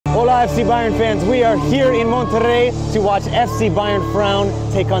Hola FC Bayern fans, we are here in Monterrey to watch FC Bayern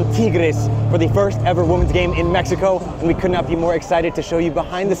Frauen take on Tigres for the first ever women's game in Mexico, and we could not be more excited to show you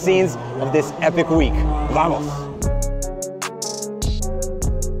behind the scenes of this epic week. Vamos!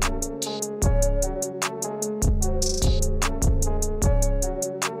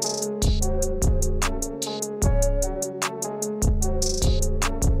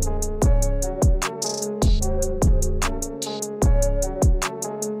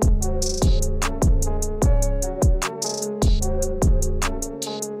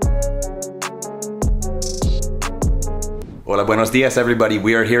 Hola, buenos dias everybody.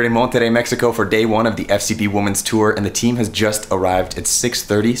 We are here in Monterrey, Mexico for day one of the FCB Women's Tour, and the team has just arrived at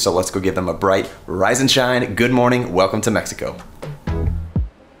 6:30, so let's go give them a bright rise and shine. Good morning, welcome to Mexico.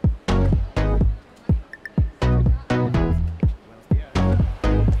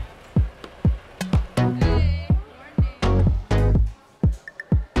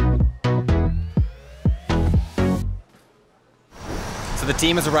 So the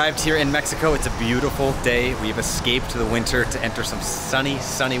team has arrived here in Mexico. It's a beautiful day. We've escaped the winter to enter some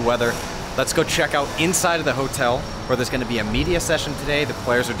sunny weather. Let's go check out inside of the hotel where there's going to be a media session today. The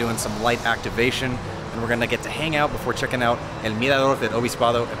players are doing some light activation and we're going to get to hang out before checking out El Mirador del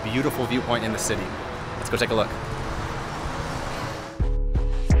Obispado, a beautiful viewpoint in the city. Let's go take a look.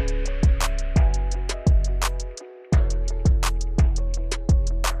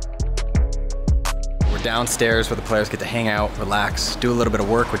 Downstairs where the players get to hang out, relax, do a little bit of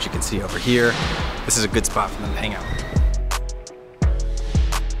work, which you can see over here. This is a good spot for them to hang out.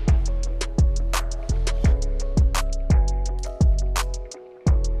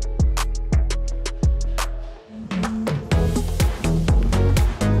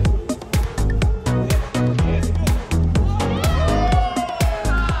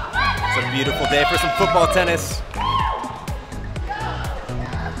 It's a beautiful day for some football tennis.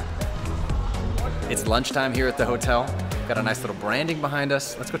 It's lunchtime here at the hotel. We've got a nice little branding behind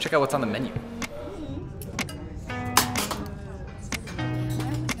us. Let's go check out what's on the menu.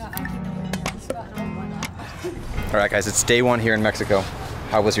 All right, guys, it's day one here in Mexico.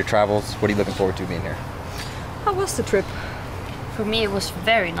 How was your travels? What are you looking forward to being here? How was the trip? For me, it was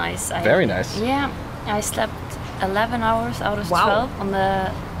very nice. Very nice? Yeah, I slept 11 hours out of 12 on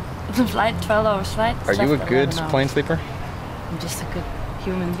the flight, 12 hours flight. Are you a good plane sleeper? I'm just a good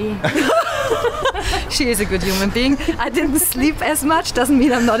human being. She is a good human being. I didn't sleep as much, doesn't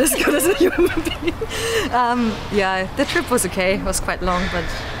mean I'm not as good as a human being. Yeah, the trip was okay. It was quite long, but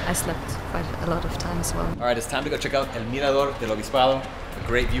I slept quite a lot of time as well. All right, it's time to go check out El Mirador del Obispado. A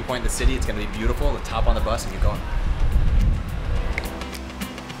great viewpoint in the city. It's going to be beautiful. The top on the bus and you're going.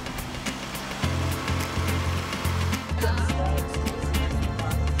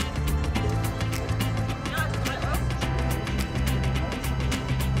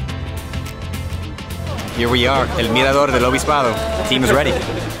 Here we are, El Mirador del Obispado. The team is ready.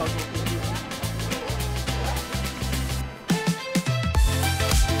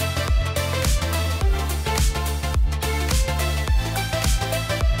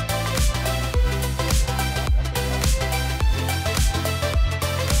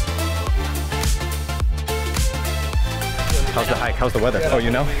 How's the hike? How's the weather? Oh,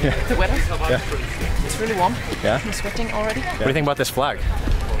 you know? Yeah. The weather? Yeah. It's really warm. Yeah? I'm sweating already. What do you think about this flag?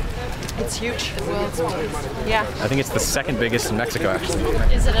 It's huge. The world's biggest. Yeah. I think it's the second biggest in Mexico, actually.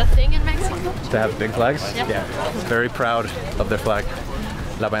 Is it a thing in Mexico? To have big flags? Yep. Yeah. Very proud of their flag.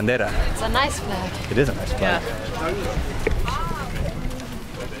 La bandera. It's a nice flag. It is a nice flag. Yeah.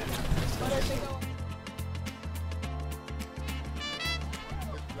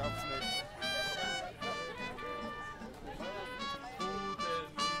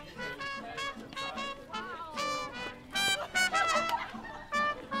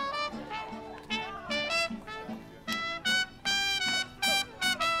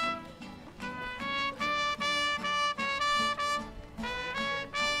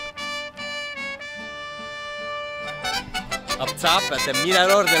 Up top at the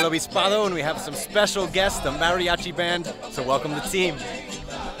Mirador del Obispado, and we have some special guests, the mariachi band, so welcome the team.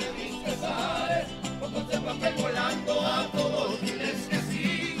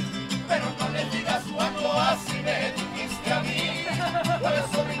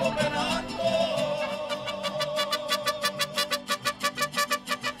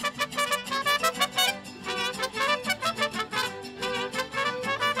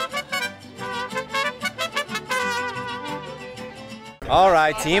 All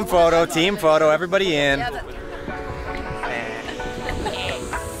right, team photo, everybody in.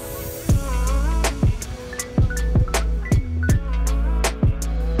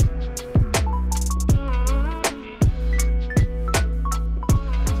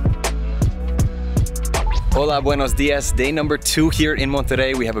 Hola, buenos dias. Day number 2 here in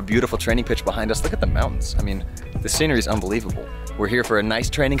Monterrey. We have a beautiful training pitch behind us. Look at the mountains. I mean, the scenery is unbelievable. We're here for a nice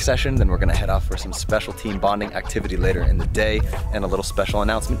training session, then we're gonna head off for some special team bonding activity later in the day and a little special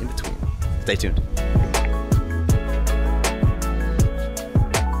announcement in between. Stay tuned.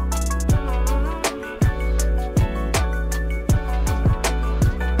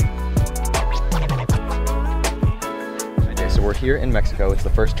 We're here in Mexico. It's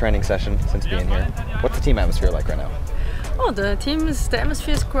the first training session since being here. What's the team atmosphere like right now? Oh, the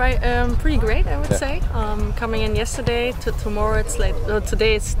atmosphere is quite pretty great, I would say. Coming in yesterday to tomorrow, it's like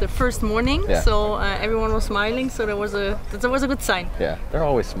today it's the first morning, so everyone was smiling. So that was a good sign. Yeah, they're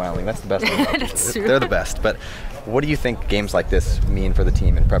always smiling. That's the best thing. That's true. They're the best. But what do you think games like this mean for the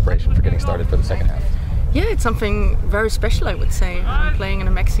team in preparation for getting started for the second half? Yeah, it's something very special, I would say. Playing in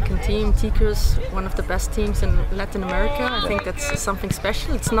a Mexican team, Tigres, one of the best teams in Latin America. I think that's something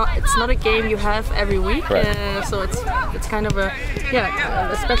special. It's not a game you have every week, so it's kind of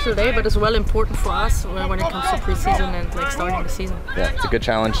a special day, but as well important for us when it comes to preseason and like starting the season. Yeah, it's a good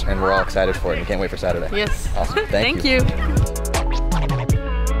challenge, and we're all excited for it. And can't wait for Saturday. Yes. Awesome. Thank you.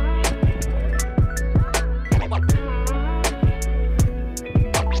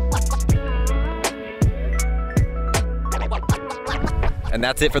 And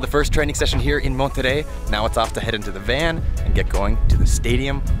that's it for the first training session here in Monterrey. Now it's off to head into the van and get going to the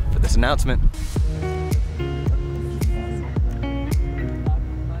stadium for this announcement.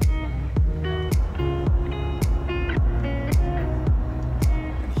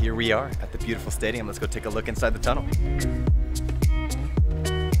 And here we are at the beautiful stadium. Let's go take a look inside the tunnel.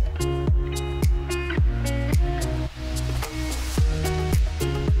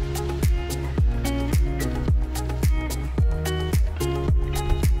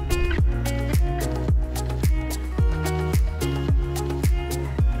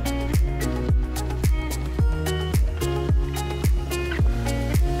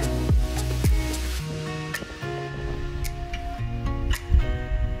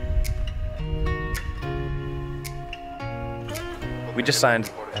 We just signed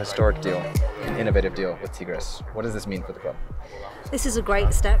a historic deal, an innovative deal with Tigres. What does this mean for the club? This is a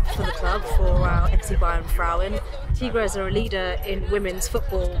great step for the club, for our FC Bayern Frauen. Tigres are a leader in women's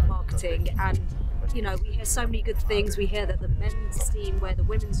football marketing, and you know, we hear so many good things. We hear that the men's team wear the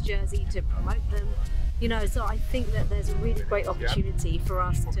women's jersey to promote them. You know, so I think that there's a really great opportunity for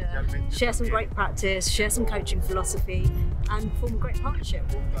us to share some great practice, share some coaching philosophy, and form a great partnership.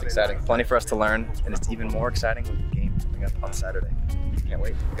 It's exciting. Plenty for us to learn, and it's even more exciting with the game coming up on Saturday. Can't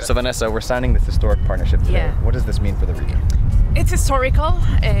wait. So Vanessa, we're signing this historic partnership today. Yeah. What does this mean for the region? It's historical,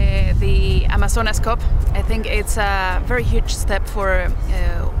 the Amazonas Cup. I think it's a very huge step for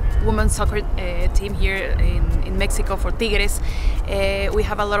women's soccer team here in Mexico, for Tigres. We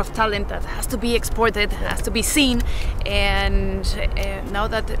have a lot of talent that has to be exported, has to be seen, and now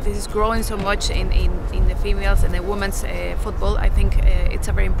that this is growing so much in the females and the women's football, I think it's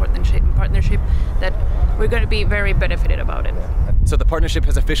a very important partnership that we're going to be very benefited about it. So the partnership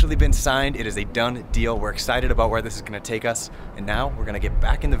has officially been signed. It is a done deal. We're excited about where this is going to take us, and now we're going to get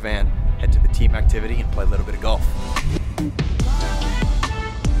back in the van, head to the team activity, and play a little bit of golf.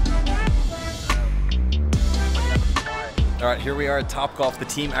 All right, here we are at Topgolf, the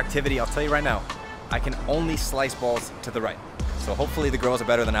team activity. I'll tell you right now, I can only slice balls to the right. So hopefully the girls are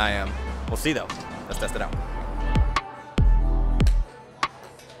better than I am. We'll see though. Let's test it out.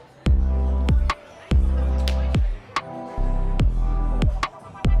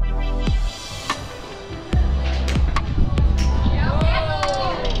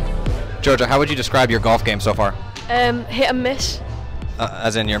 Georgia, how would you describe your golf game so far? Hit and miss.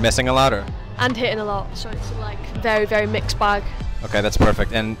 As in you're missing a lot, or? And hitting a lot, so it's like very, very mixed bag. Okay, that's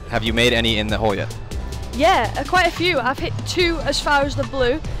perfect. And have you made any in the hole yet? Yeah, quite a few. I've hit 2 as far as the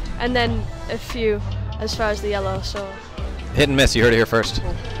blue, and then a few as far as the yellow, so. Hit and miss, you heard it here first.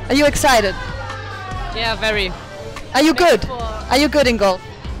 Are you excited? Yeah, very. Are you good? Are you good in golf?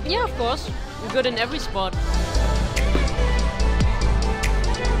 Yeah, of course. I'm good in every sport.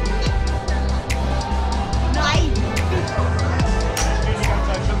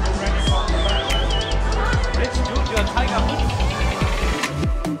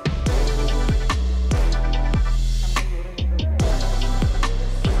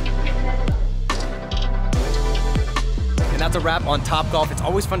 That's a wrap on Topgolf. It's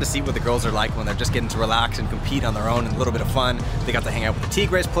always fun to see what the girls are like when they're just getting to relax and compete on their own, and a little bit of fun. They got to hang out with the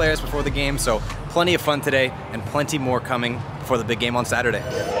Tigres players before the game, so plenty of fun today and plenty more coming before the big game on Saturday.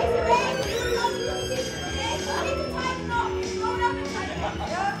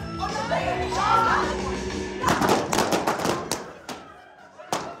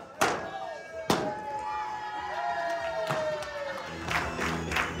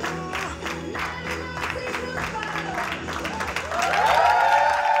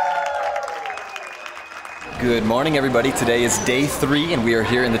 Good morning, everybody. Today is day 3 and we are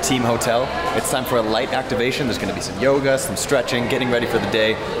here in the team hotel. It's time for a light activation. There's going to be some yoga, some stretching, getting ready for the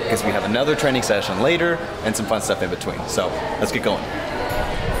day because we have another training session later and some fun stuff in between. So let's get going.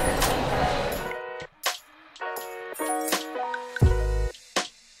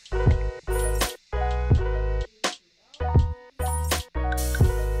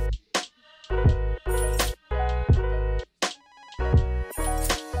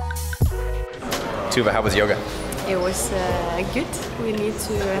 Tuva, how was yoga? It was good. We need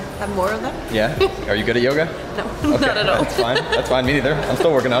to have more of them. Yeah? Are you good at yoga? No, okay. not at all. That's fine. That's fine. Me neither. I'm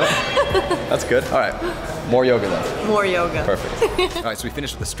still working on it. That's good. All right. More yoga then. More yoga. Perfect. All right, so we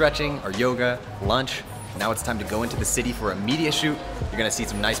finished with the stretching, our yoga, lunch. Now it's time to go into the city for a media shoot. You're going to see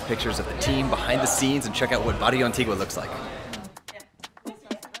some nice pictures of the team behind the scenes and check out what Barrio Antigua looks like.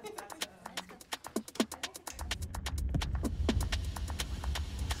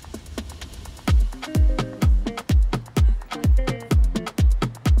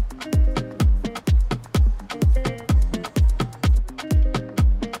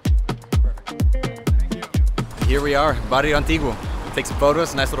 Here we are, Barrio Antigua. Take some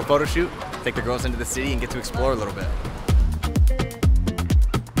photos, nice little photo shoot. Take the girls into the city and get to explore a little bit.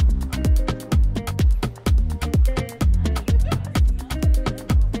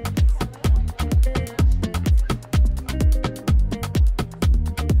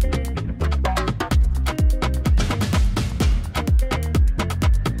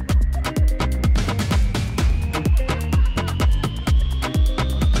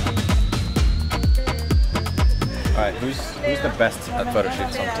 Alright, who's the best at photo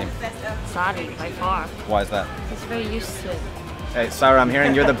shoots on the team? Sari, by far. Why is that? He's very used to it. Hey, Sarah, I'm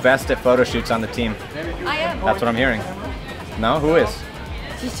hearing you're the best at photo shoots on the team. I am. That's what I'm hearing. No? Who is?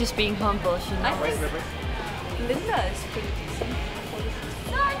 She's just being humble, she knows. I think Linda is pretty decent.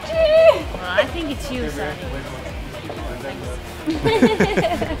 Well, I think it's you, Sari.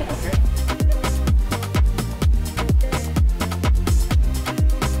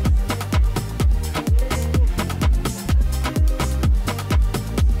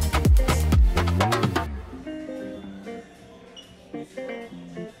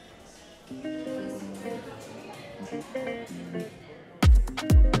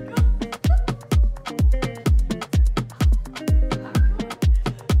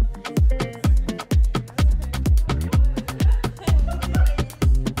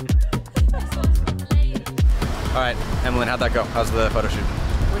 Alright, Emmeline, how'd that go? How's the photo shoot?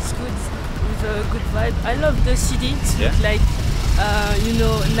 It was good, with a good vibe. I love the city. It's like,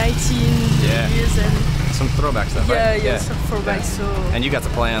 19 years and... Some throwback stuff, right? Yeah, some throwback, so... And you got to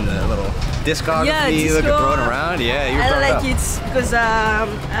play on the little discography, disco. look at throwing around. Yeah, you were throwing I up. like it because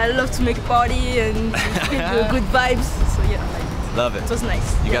I love to make a party and get good vibes. So yeah, I like it. Love it. It was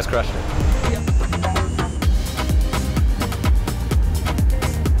nice. You guys crushed it.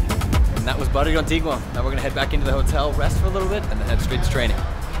 And that was Barrio Antigua. Now we're gonna head back into the hotel, rest for a little bit, and then head straight to training.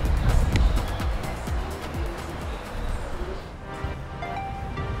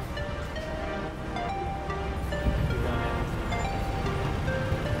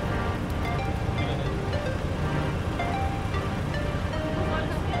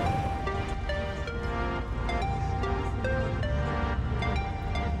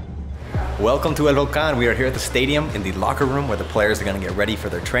 Welcome to El Volcán. We are here at the stadium in the locker room where the players are going to get ready for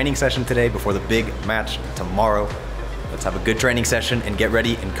their training session today before the big match tomorrow. Let's have a good training session and get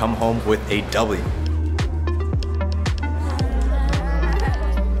ready and come home with a W.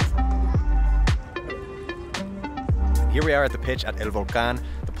 Here we are at the pitch at El Volcán.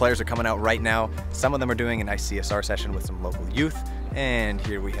 The players are coming out right now. Some of them are doing a nice CSR session with some local youth. And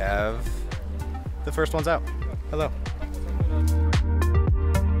here we have the first ones out. Hello.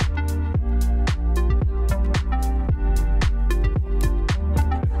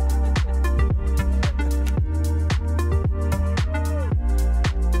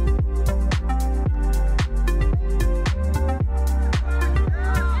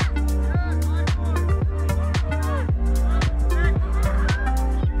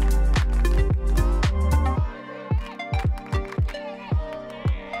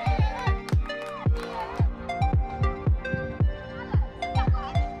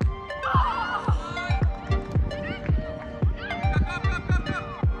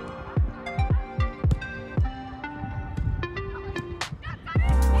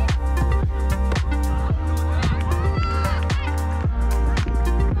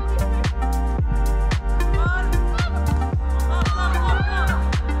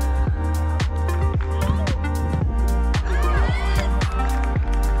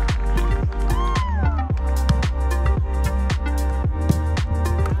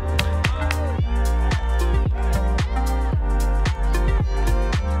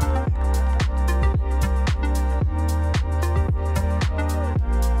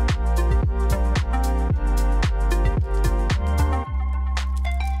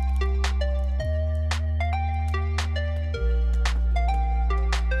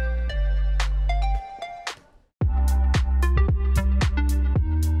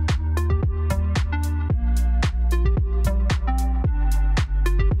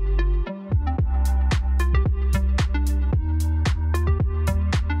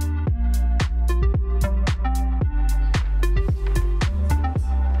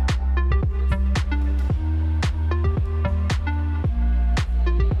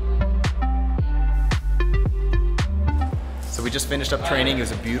 finished up training. It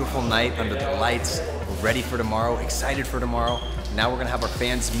was a beautiful night under the lights. We're ready for tomorrow, excited for tomorrow. Now we're gonna have our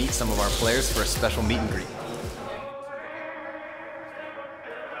fans meet some of our players for a special meet and greet.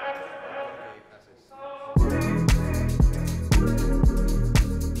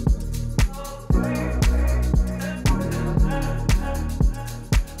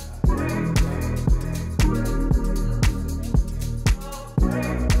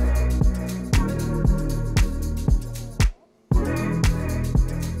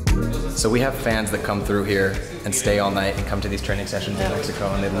 So we have fans that come through here and stay all night and come to these training sessions in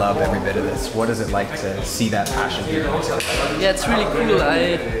Mexico, and they love every bit of this. What is it like to see that passion here in Mexico? Yeah, it's really cool.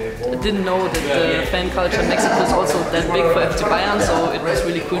 I didn't know that the fan culture in Mexico is also that big for FC Bayern, so it was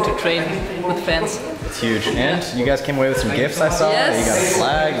really cool to train with fans. It's huge. And you guys came away with some gifts, I saw. Yes. You got a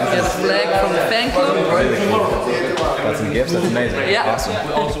flag. We got a flag from the fan club. Really cool. Got some gifts, that's amazing. Yeah.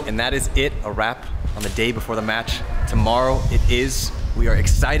 Awesome. And that is it, a wrap on the day before the match. Tomorrow it is. We are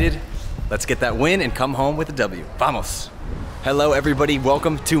excited. Let's get that win and come home with a W. Vamos. Hello everybody,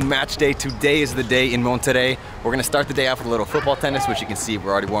 welcome to match day. Today is the day in Monterrey. We're gonna start the day off with a little football tennis, which you can see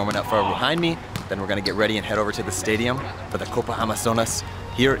we're already warming up for behind me. Then we're gonna get ready and head over to the stadium for the Copa Amazonas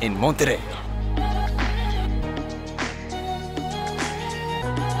here in Monterrey.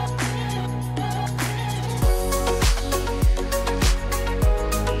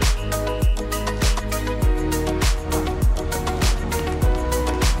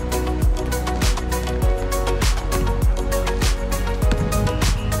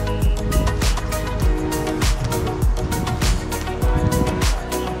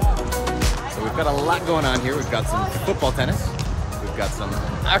 We've got a lot going on here. We've got some football tennis, we've got some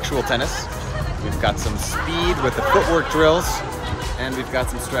actual tennis, we've got some speed with the footwork drills, and we've got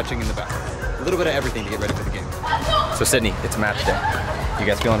some stretching in the back. A little bit of everything to get ready for the game. So Sydney, it's match day. You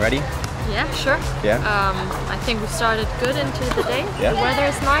guys feeling ready? Yeah, sure. Yeah? I think we started good into the day. Yeah. The weather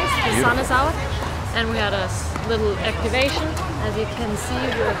is nice, the Beautiful. sun is out, and we had a little activation. As you can see,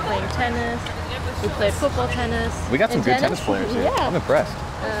 we were playing tennis, we played football tennis. We got some good tennis players here. Yeah. I'm impressed.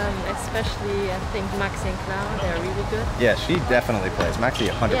 Especially, I think Maxi and Clara, they're really good. Yeah, she definitely plays. Maxi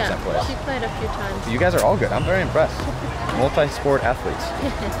 100% Yeah, plays. she played a few times. You guys are all good. I'm very impressed. Multi-sport athletes.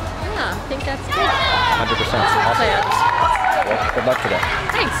 Yeah, I think that's good. 100%. Awesome. Well, good luck today.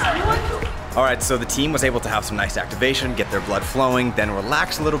 Thanks. All right, so the team was able to have some nice activation, get their blood flowing, then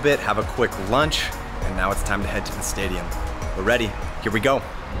relax a little bit, have a quick lunch, and now it's time to head to the stadium. We're ready. Here we go.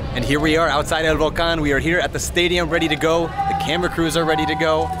 And here we are outside El Volcán. We are here at the stadium ready to go. The camera crews are ready to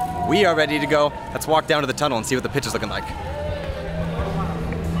go. We are ready to go. Let's walk down to the tunnel and see what the pitch is looking like.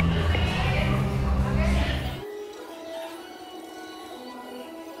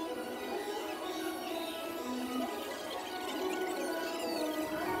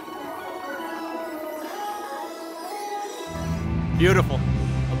 Beautiful.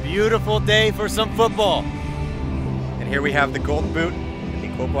 A beautiful day for some football. And here we have the golden boot.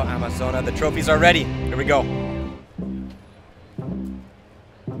 Copa Amazonas. The trophies are ready. Here we go.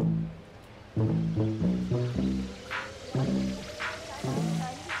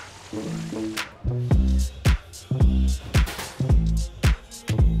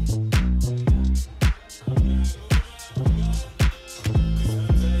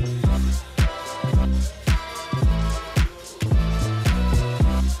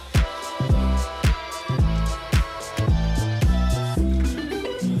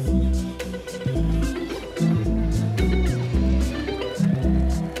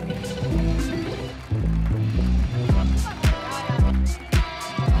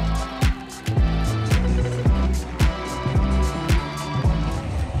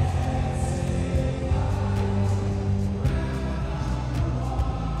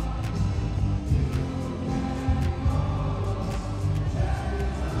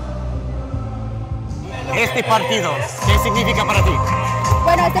 Este partido, ¿qué significa para ti?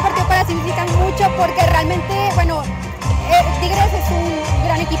 Bueno, este partido para significa mucho porque realmente, bueno, Tigres es un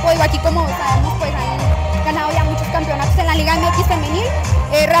gran equipo, digo, aquí como sabemos, pues han ganado ya muchos campeonatos en la Liga MX femenil.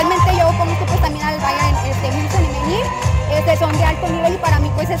 Realmente yo conozco pues también al Bayern München femenil, son de alto nivel y para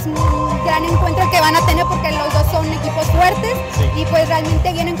mí pues es un gran encuentro el que van a tener porque los dos son equipos fuertes y pues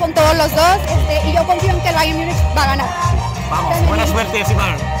realmente vienen con todos los dos y yo confío en que el Bayern Múnich va a ganar. Vamos, buena suerte,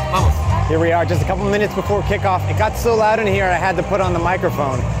 Simón. Vamos. Here we are, just a couple minutes before kickoff. It got so loud in here, I had to put on the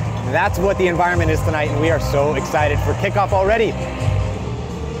microphone. That's what the environment is tonight, and we are so excited for kickoff already.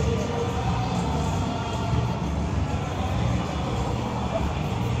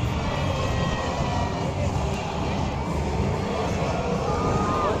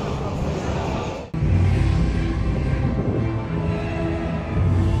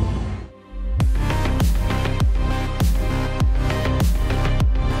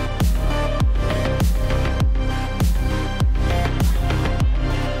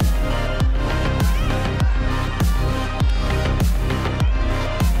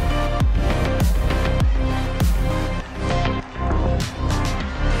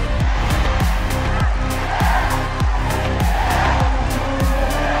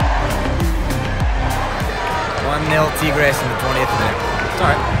 Tigres in the 20th minute. It's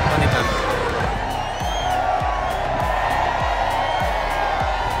alright, plenty of time.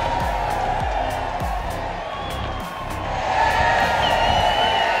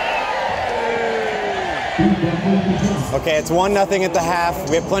 Okay, it's 1-0 at the half.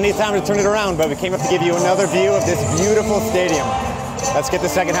 We have plenty of time to turn it around, but we came up to give you another view of this beautiful stadium. Let's get the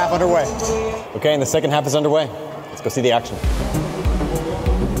second half underway. Okay, and the second half is underway. Let's go see the action.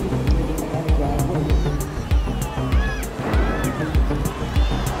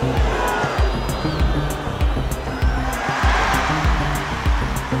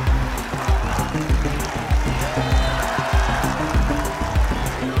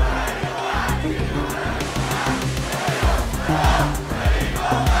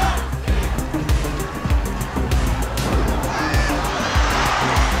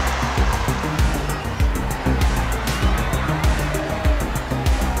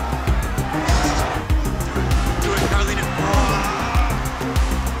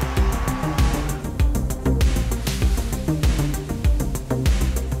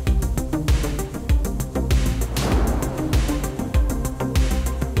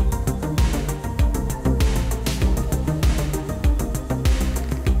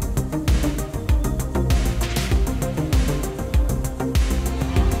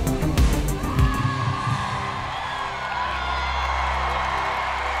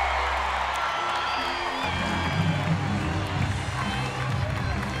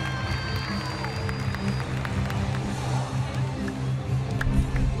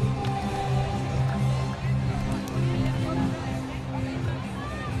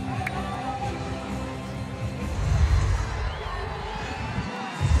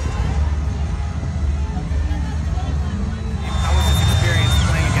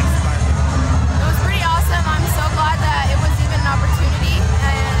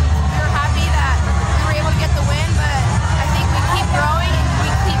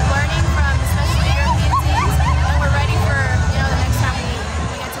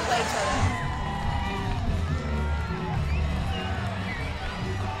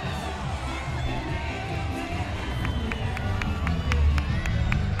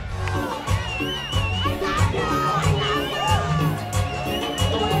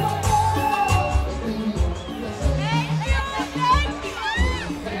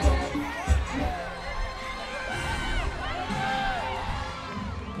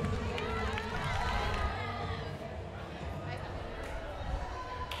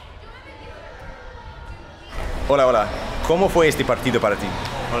 Hola, hola. ¿Cómo fue este partido para ti?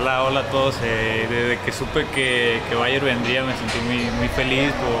 Hola, hola a todos. Desde que supe que Bayern vendría me sentí muy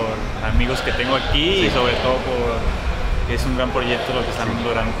feliz por amigos que tengo aquí y sobre todo porque es un gran proyecto lo que están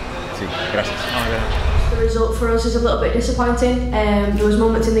logrando. Sí, gracias. No, gracias. The result for us is a little bit disappointing. There was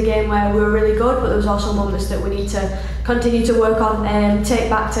moments in the game where we were really good, but there was also moments that we need to continue to work on, take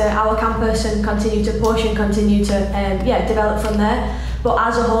back to our campus and continue to push and continue to develop from there. But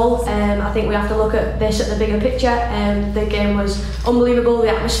as a whole, I think we have to look at this at the bigger picture. The game was unbelievable, the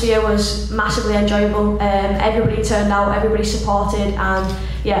atmosphere was massively enjoyable, everybody turned out, everybody supported, and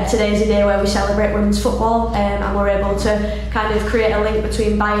yeah, today is a day where we celebrate women's football and we're able to kind of create a link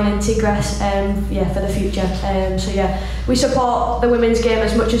between Bayern and Tigres for the future. So yeah, we support the women's game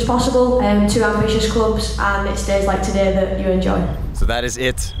as much as possible, two ambitious clubs, and it's days like today that you enjoy. So that is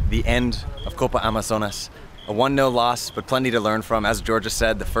it, the end of Copa Amazonas. A 1-0 loss, but plenty to learn from. As Georgia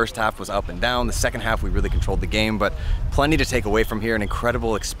said, the first half was up and down. The second half, we really controlled the game, but plenty to take away from here. An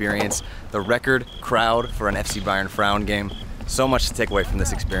incredible experience. The record crowd for an FC Bayern Frauen game. So much to take away from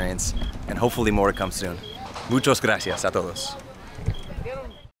this experience, and hopefully more to come soon. Muchas gracias a todos.